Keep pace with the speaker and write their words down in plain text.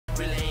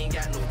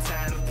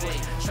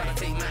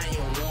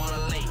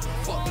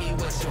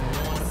what you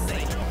wanna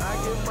say. I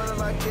get money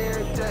like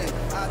every day.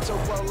 I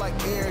talk about like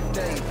every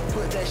day.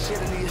 Put that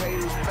shit in these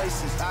haters'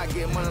 faces. I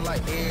get money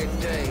like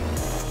every day.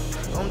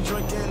 I'm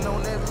drinking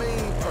on that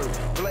lean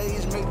perk.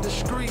 Blaze make the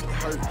street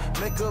hurt.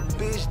 Make a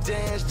bitch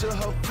dance till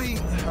her feet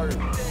hurt.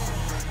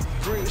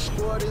 Brick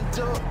squad and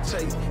duct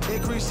tape.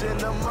 Increase in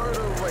the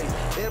murder rate.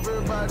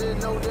 Everybody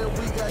know that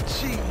we got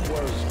cheap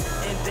work.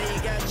 And they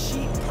got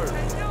cheap perk.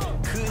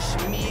 Kush,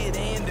 mid,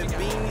 and the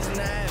beans.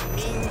 Not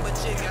mean, but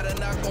you gotta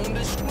knock on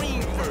the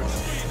screen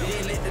first.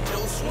 Then let the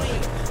door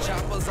swing.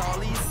 Choppers all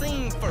he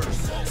seen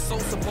first. So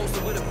supposed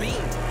to with a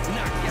beam.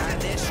 Knock you out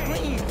that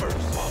screen first.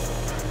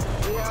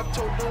 Yeah, I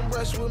told them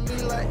rest with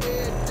me like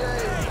every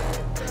day.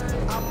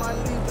 I might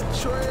leave a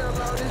trail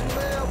on this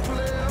mail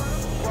player.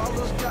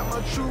 Ballers got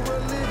my true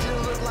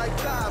religion look like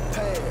thigh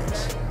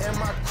pads. And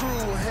my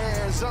crew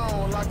hands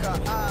on like an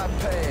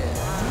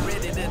iPad.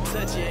 Ready to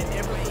touch you in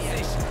every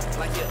position,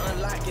 like you're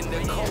unlocking the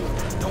code.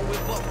 Don't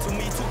whip up to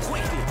me too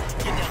quickly.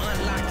 Get the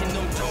unlocking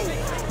them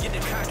doors. Get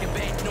the cocking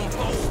back them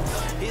foes.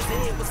 His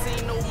head was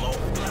seen no more.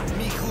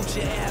 Me,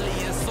 Coochie Alley,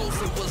 and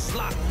Sosa was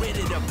locked,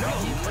 ready to blow.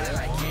 Money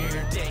like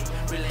every day.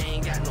 Really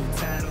ain't got no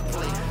time to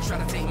play. Try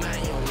to take mine,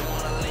 you don't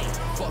wanna lay.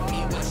 Fuck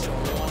me, what you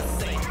wanna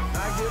say.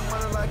 I get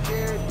money like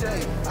every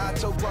day. I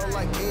talk about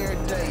like every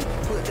day.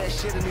 Put that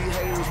shit in these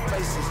haters'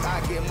 faces. I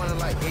get money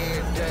like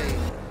every day.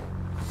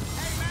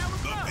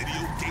 The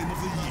video game of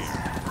the year.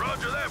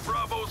 Roger that,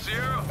 Bravo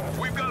Sierra.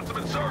 We've got some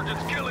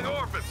insurgents killing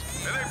orphans,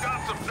 and they've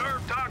got some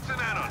nerve toxin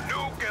and a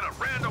nuke and a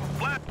random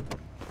flat.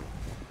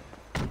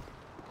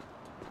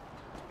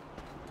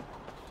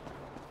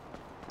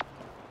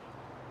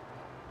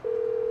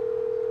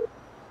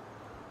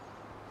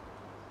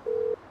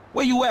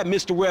 Where you at,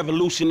 Mr.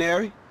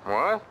 Revolutionary?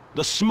 What?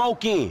 The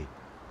smoke in.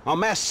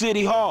 I'm at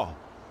City Hall.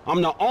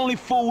 I'm the only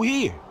fool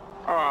here.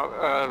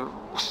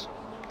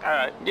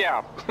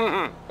 Yeah.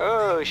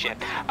 Oh, shit.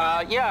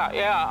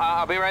 Yeah,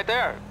 I'll be right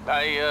there.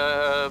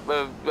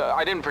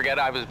 I didn't forget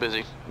I was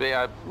busy.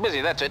 Yeah,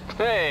 busy, that's it.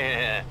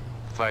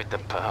 Fight the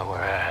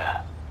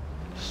power.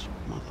 This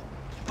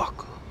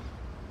motherfucker.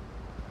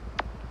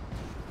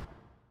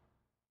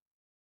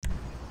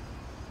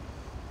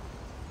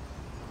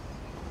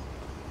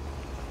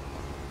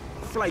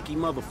 Flaky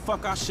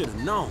motherfucker, I should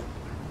have known.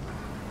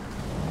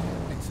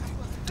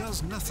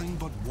 Does nothing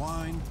but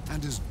whine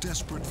and is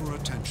desperate for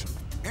attention.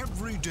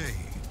 Every day,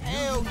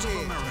 Hell millions of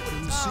yeah.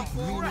 Americans seek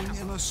meaning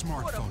in a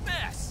smartphone,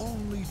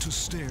 only to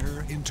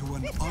stare into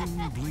an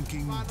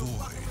unblinking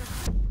void.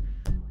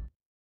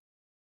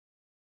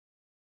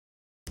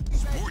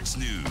 Sports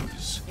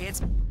news.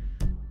 It's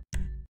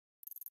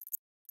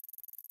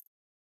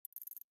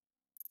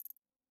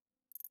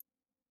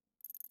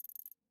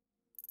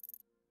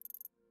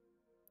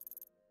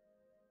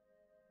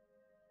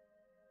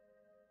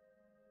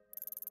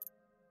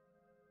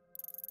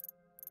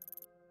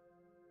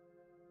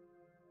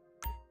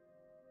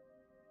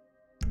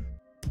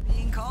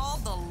being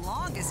called the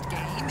longest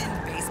game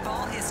in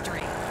baseball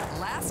history.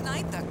 Last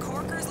night, the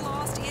Corkers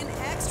lost in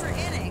extra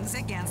innings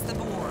against the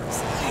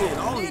Boars. Man,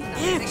 only Midnight,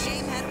 inches. the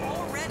game had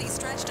already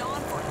stretched on